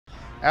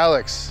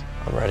Alex,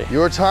 I'm ready.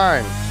 Your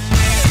time.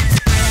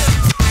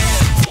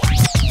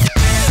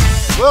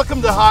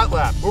 Welcome to Hot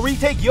Lap, where we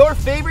take your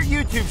favorite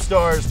YouTube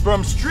stars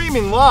from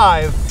streaming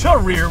live To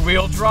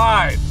rear-wheel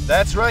drive.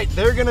 That's right,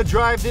 they're gonna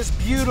drive this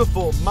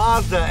beautiful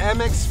Mazda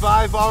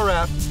MX-5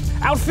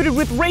 RF Outfitted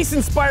with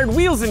race-inspired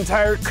wheels and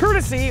tires,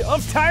 courtesy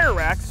of Tire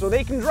Rack, so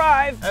they can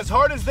drive as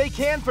hard as they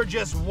can for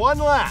just one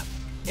lap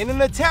in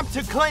an attempt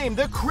to claim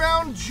the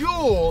crown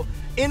jewel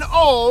in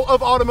all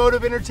of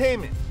automotive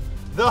entertainment.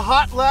 The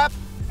Hot Lap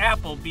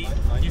Applebee,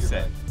 you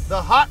said.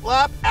 The Hot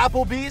Lap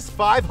Applebee's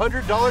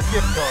 $500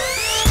 gift card.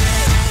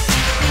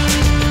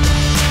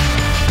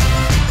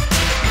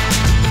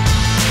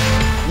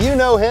 You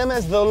know him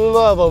as the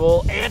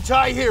lovable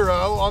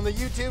anti-hero on the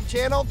YouTube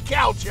channel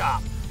Cow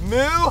Chop.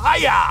 Moo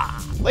Hiya!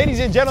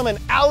 Ladies and gentlemen,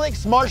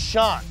 Aleks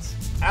Marchant.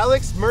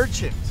 Aleks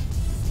Marchant.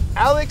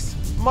 Aleks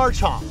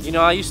Marchant. You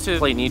know, I used to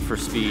play Need for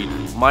Speed,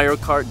 Mario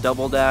Kart,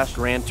 Double Dash,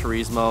 Gran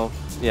Turismo.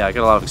 Yeah, I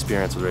got a lot of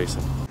experience with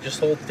racing. Just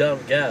hold down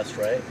gas,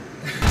 right?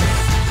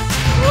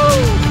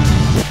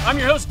 I'm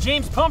your host,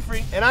 James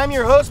Pumphrey. And I'm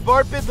your host,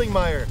 Bart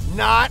Bidlingmeyer.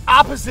 Not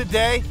opposite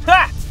day.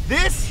 Ha!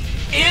 This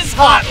is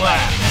Hot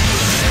Lap.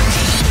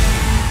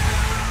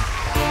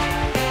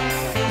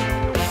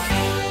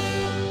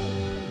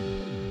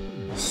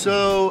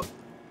 So,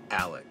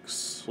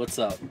 Alex, What's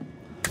up?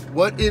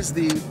 What is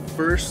the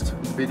first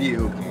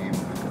video game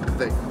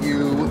that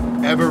you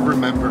ever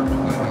remember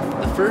playing?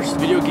 The first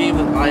video game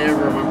that I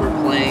ever remember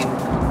playing,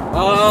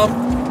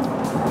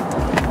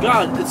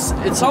 God,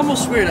 it's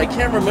almost weird. I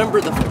can't remember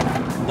the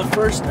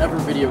first ever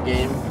video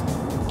game.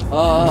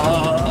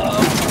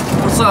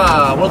 What's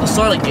one of the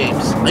Sonic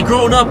games? I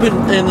growing up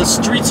in the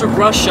streets of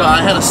Russia.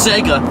 I had a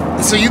Sega.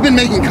 So you've been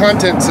making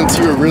content since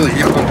you were really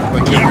young,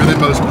 like younger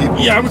than most people.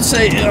 Yeah, I would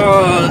say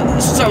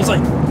since I was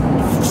like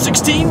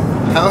 16.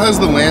 How has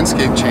the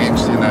landscape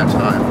changed in that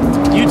time?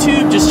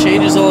 YouTube just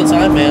changes all the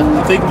time, man.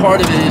 A big part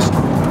of it is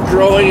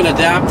growing and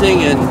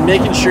adapting and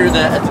making sure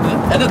that at the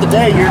end of the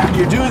day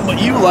you're doing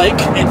what you like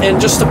and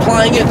just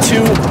applying it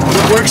to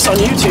what works on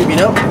YouTube, you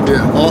know?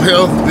 Yeah, all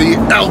hail the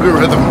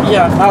algorithm.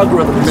 Yeah,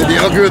 algorithm. Did the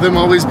algorithm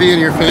always be in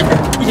your favor?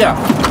 Yeah.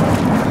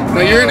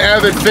 Now you're an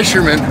avid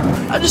fisherman.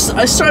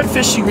 I started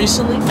fishing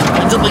recently.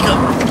 I did like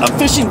a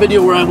fishing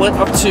video where I went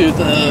up to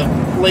the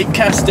Lake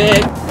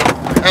Castaic.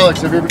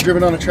 Alex, have you ever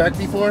driven on a track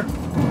before?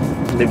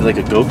 Maybe like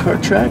a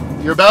go-kart track?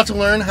 You're about to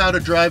learn how to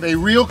drive a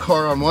real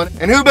car on one.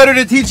 And who better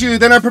to teach you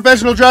than our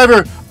professional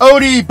driver,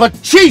 Odi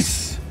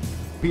Bakchis?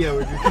 Yeah,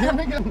 we're just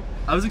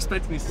I was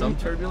expecting some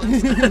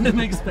turbulence. I didn't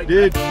expect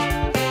Dude.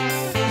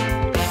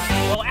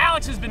 Well,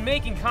 Alex has been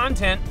making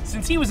content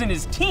since he was in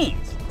his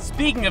teens.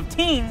 Speaking of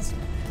teens,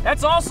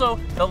 that's also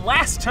the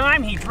last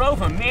time he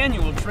drove a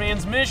manual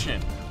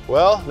transmission.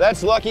 Well,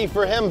 that's lucky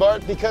for him,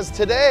 Bart, because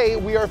today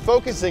we are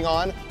focusing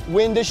on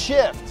when to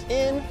shift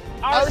in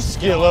our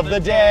skill of the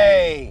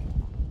day.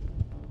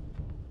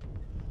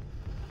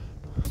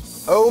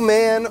 Oh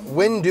man,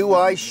 when do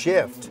I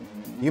shift?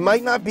 You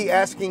might not be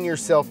asking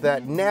yourself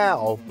that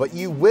now, but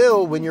you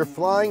will when you're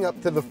flying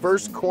up to the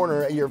first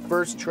corner at your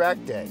first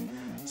track day.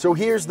 So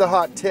here's the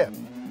hot tip.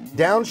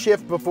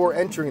 Downshift before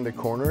entering the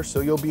corner so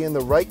you'll be in the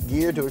right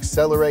gear to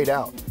accelerate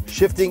out.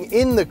 Shifting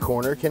in the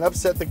corner can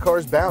upset the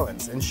car's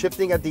balance, and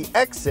shifting at the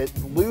exit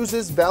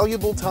loses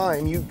valuable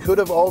time you could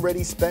have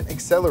already spent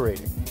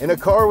accelerating. In a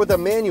car with a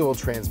manual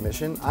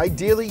transmission,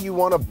 ideally you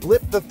want to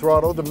blip the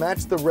throttle to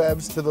match the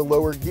revs to the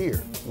lower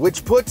gear,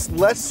 which puts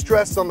less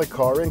stress on the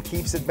car and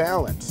keeps it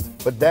balanced.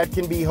 But that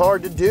can be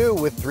hard to do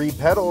with 3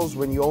 pedals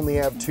when you only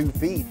have 2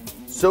 feet.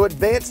 So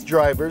advanced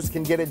drivers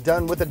can get it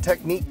done with a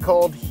technique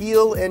called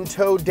heel and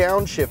toe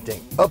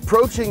downshifting.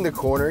 Approaching the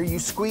corner, you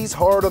squeeze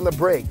hard on the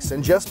brakes,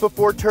 and just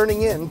before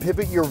turning in,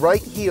 pivot your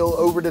right heel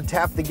over to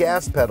tap the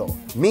gas pedal.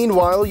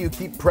 Meanwhile, you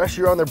keep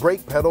pressure on the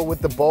brake pedal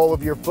with the ball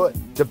of your foot.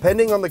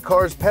 Depending on the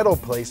car's pedal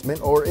placement,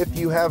 or if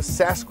you have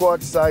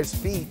Sasquatch-sized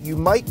feet, you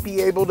might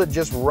be able to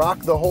just rock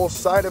the whole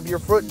side of your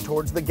foot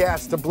towards the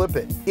gas to blip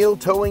it. Heel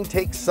towing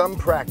takes some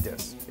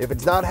practice. If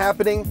it's not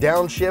happening,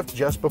 downshift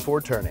just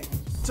before turning.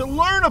 To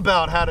learn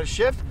about how to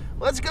shift,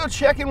 let's go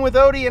check in with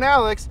Odi and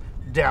Alex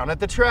down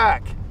at the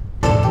track.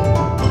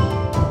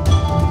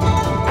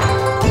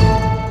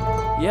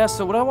 Yeah,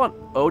 so what I want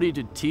Odi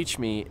to teach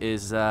me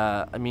is,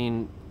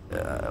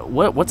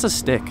 what's a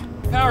stick?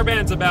 Power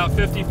band's about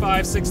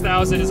 55,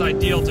 6,000 is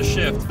ideal to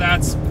shift.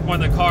 That's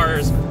when the car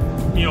is,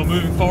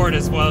 moving forward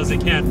as well as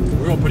it can.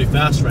 We're going pretty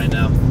fast right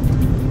now.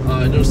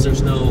 I noticed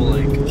there's no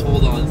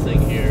hold on thing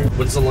here.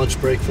 What's the lunch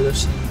break for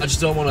this? I just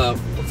don't want to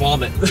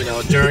vomit,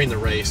 during the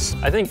race.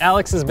 I think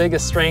Alex's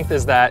biggest strength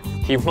is that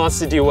he wants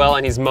to do well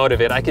and he's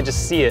motivated. I could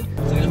just see it.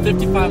 It's like a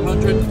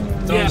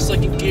 5500, throw Yeah.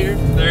 second gear.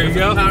 There you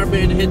go. Power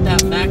band to hit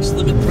that max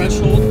limit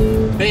threshold.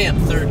 Bam,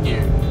 third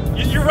gear.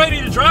 You're ready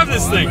to drive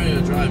this thing. I'm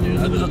ready to drive, dude.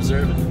 I've been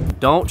observing.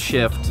 Don't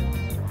shift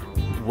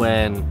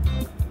when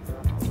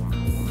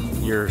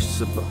you're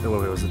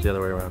wait, was it the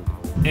other way around?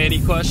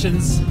 Any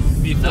questions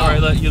before I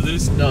let you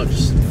loose? No,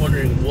 just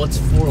wondering what's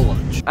for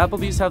lunch.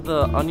 Applebee's have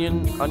the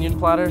onion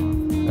platter,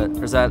 and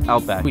There's that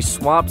Outback. We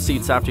swapped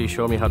seats after he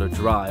showed me how to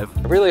drive.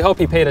 I really hope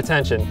he paid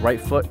attention. Right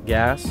foot,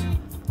 gas,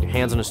 your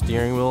hands on the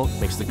steering wheel,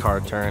 makes the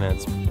car turn, and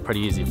it's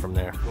pretty easy from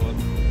there.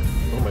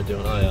 What am I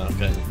doing? Oh yeah,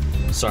 okay.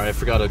 Sorry, I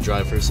forgot to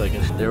drive for a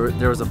second.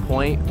 There was a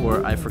point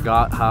where I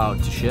forgot how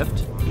to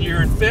shift.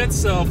 You're in fifth,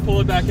 so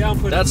pull it back out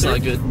and put That's it in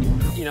not third.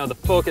 good. You know, the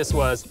focus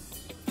was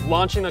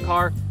launching the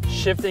car,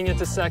 shifting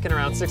into second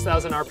around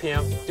 6,000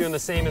 RPM, doing the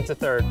same into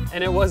third,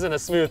 and it wasn't a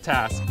smooth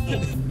task.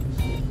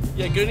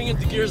 Yeah, getting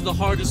into gear is the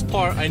hardest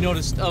part, I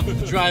noticed, of the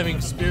driving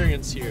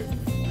experience here.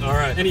 All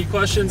right, any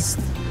questions?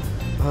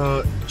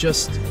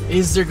 Just,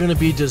 is there gonna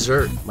be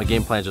dessert? My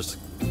game plan is just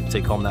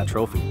take home that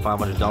trophy.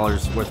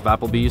 $500 worth of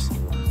Applebee's. I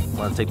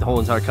want to take the whole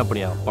entire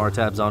company out. Bar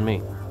tabs on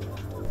me.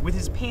 With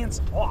his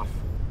pants off.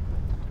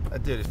 I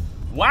did it.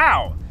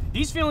 Wow,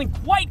 he's feeling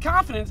quite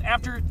confident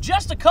after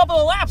just a couple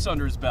of laps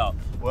under his belt.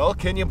 Well,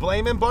 can you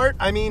blame him, Bart?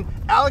 I mean,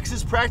 Alex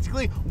is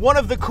practically one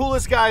of the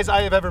coolest guys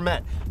I have ever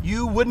met.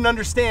 You wouldn't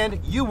understand,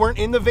 you weren't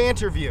in the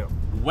Vanterview.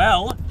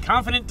 Well,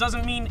 confident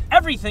doesn't mean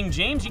everything,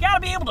 James. You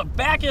gotta be able to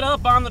back it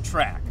up on the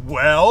track.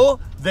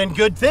 Well, then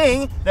good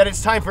thing that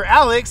it's time for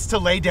Alex to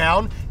lay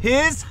down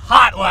his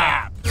hot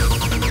lap.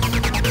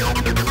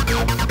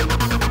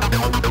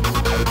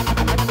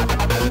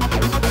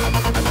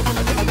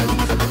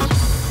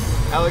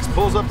 Alex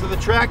pulls up to the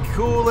track,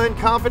 cool and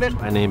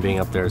confident. My name being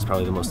up there is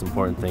probably the most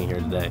important thing here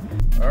today.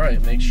 All right,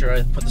 make sure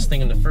I put this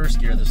thing into first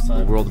gear this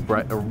time.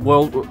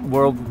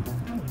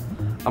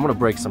 I'm gonna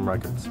break some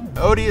records.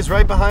 Odi is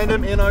right behind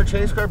him in our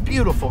chase car.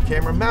 Beautiful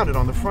camera mounted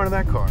on the front of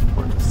that car.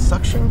 Or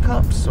suction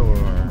cups, or...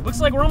 Looks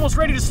like we're almost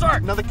ready to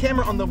start. Now the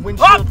camera on the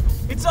windshield. Up!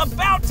 It's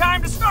about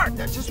time to start.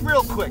 Yeah, just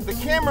real quick, the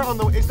camera on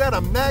the, is that a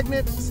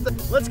magnet?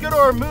 Let's go to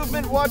our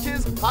movement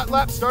watches. Hot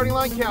lap starting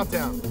line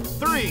countdown.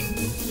 3,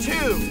 2,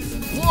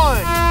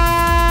 1.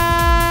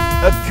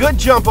 A good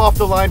jump off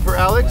the line for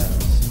Alex.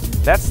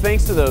 That's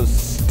thanks to those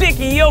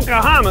sticky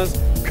Yokohamas,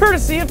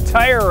 courtesy of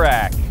Tire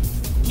Rack.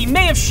 He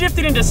may have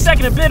shifted into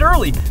second a bit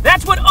early.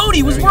 That's what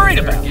Odi was worried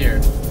about. Gear.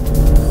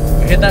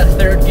 We hit that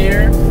third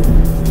gear,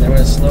 then we're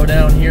gonna slow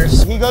down here.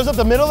 He goes up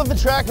the middle of the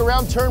track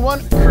around turn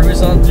 1.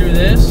 Cruise on through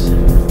this.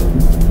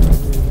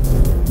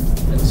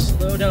 And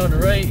slow down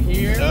right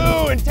here.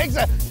 Oh, and takes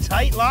a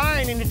tight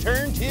line into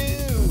turn 2.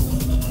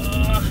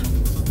 I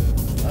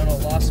don't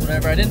know, lost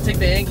whatever. I didn't take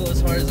the angle as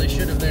hard as I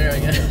should have there, I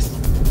guess.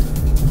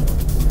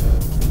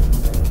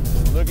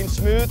 Looking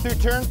smooth through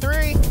turn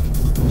 3.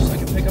 So I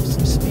can pick up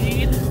some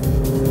speed.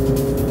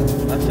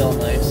 That felt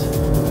nice.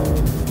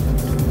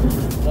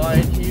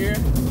 Wide here.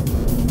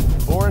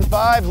 4 and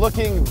 5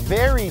 looking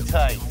very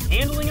tight.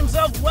 Handling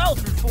himself well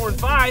through 4 and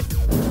 5.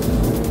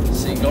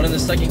 See, going in the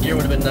second gear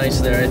would have been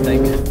nice there, I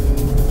think.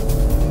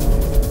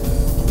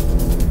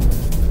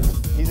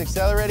 He's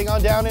accelerating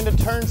on down into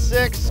turn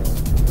 6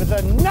 with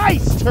a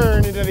nice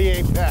turn into the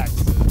apex.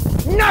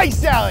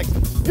 Nice, Alex!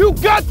 You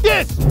got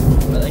this! I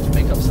think I can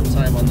make up some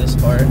time on this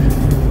part.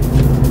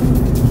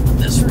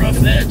 This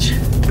rough edge.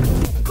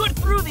 Good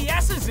through the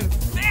S's and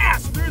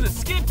fast through the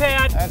skid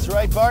pad. That's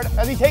right, Bart.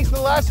 As he takes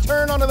the last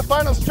turn onto the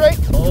final straight.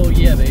 Oh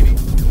yeah, baby.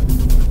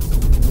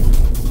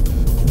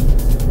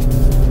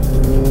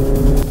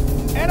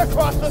 And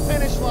across the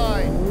finish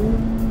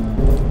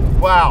line.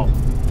 Wow.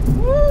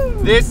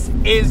 This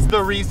is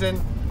the reason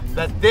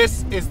that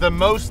this is the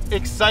most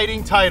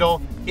exciting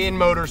title in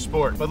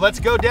motorsport. But let's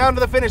go down to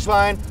the finish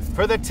line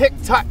for the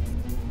tic-tac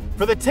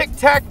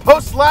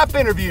post-lap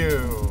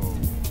interview.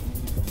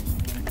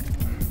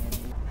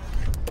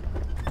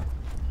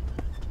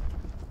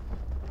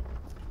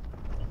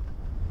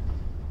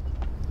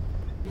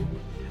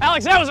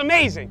 Alex, that was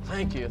amazing.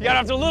 Thank you. You got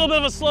off to a little bit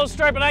of a slow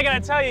start, but I gotta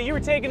tell you, you were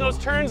taking those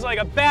turns like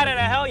a bat out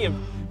of hell. You've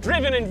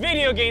driven in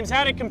video games.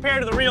 How'd it compare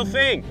to the real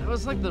thing? It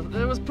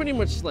was pretty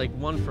much like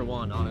 1 for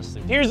 1,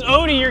 honestly. Here's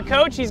Odi, your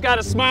coach. He's got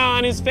a smile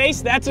on his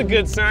face. That's a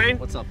good sign.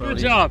 What's up, Odi?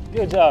 Good job.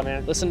 Good job,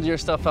 man. Listen to your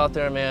stuff out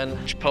there, man.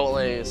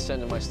 Chipotle is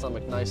sending my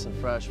stomach nice and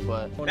fresh,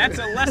 but... That's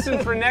a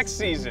lesson for next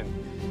season.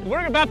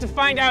 We're about to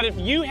find out if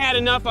you had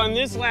enough on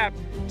this lap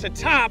to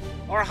top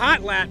our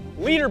hot lap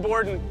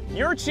leaderboard and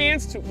your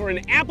chance for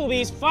an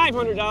Applebee's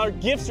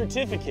 $500 gift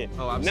certificate.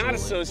 Oh, absolutely. Not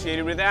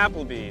associated with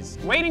Applebee's.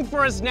 Waiting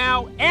for us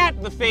now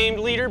at the famed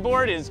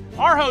leaderboard is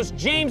our host,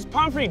 James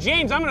Pumphrey.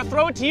 James, I'm gonna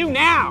throw it to you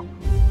now.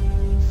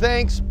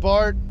 Thanks,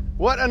 Bart.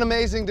 What an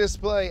amazing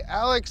display.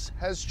 Alex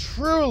has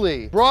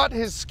truly brought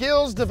his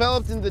skills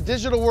developed in the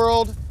digital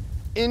world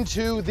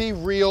into the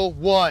real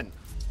one.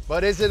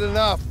 But is it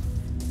enough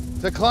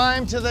to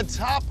climb to the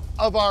top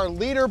of our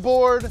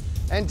leaderboard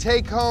and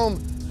take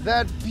home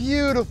that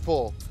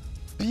beautiful,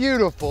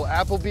 beautiful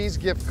Applebee's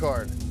gift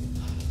card?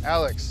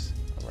 Alex,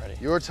 I'm ready.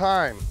 your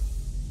time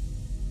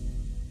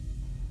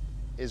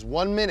is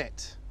 1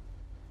 minute,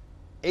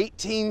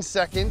 18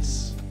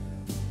 seconds,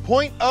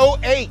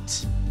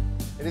 0.08.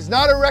 It is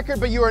not a record,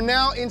 but you are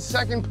now in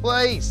second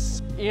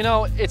place. You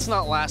know, it's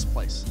not last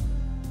place.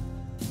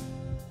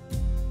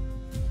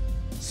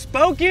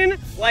 Spoken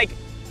like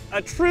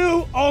a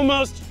true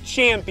almost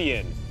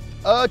champion.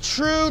 A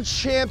true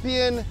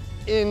champion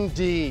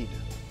indeed.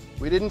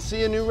 We didn't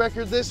see a new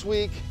record this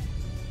week,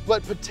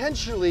 but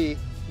potentially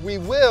we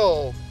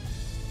will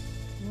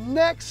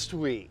next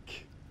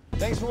week.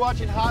 Thanks for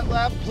watching Hot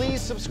Lap. Please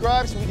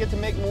subscribe so we get to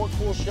make more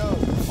cool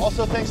shows.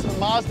 Also, thanks to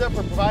Mazda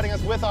for providing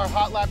us with our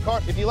Hot Lap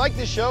car. If you like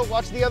this show,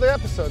 watch the other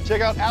episode.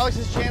 Check out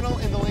Alex's channel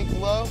in the link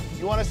below. If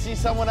you want to see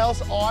someone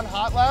else on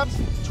Hot Laps,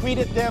 tweet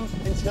at them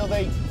until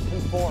they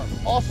conform.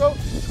 Also,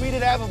 tweet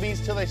at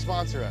Applebee's till they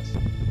sponsor us.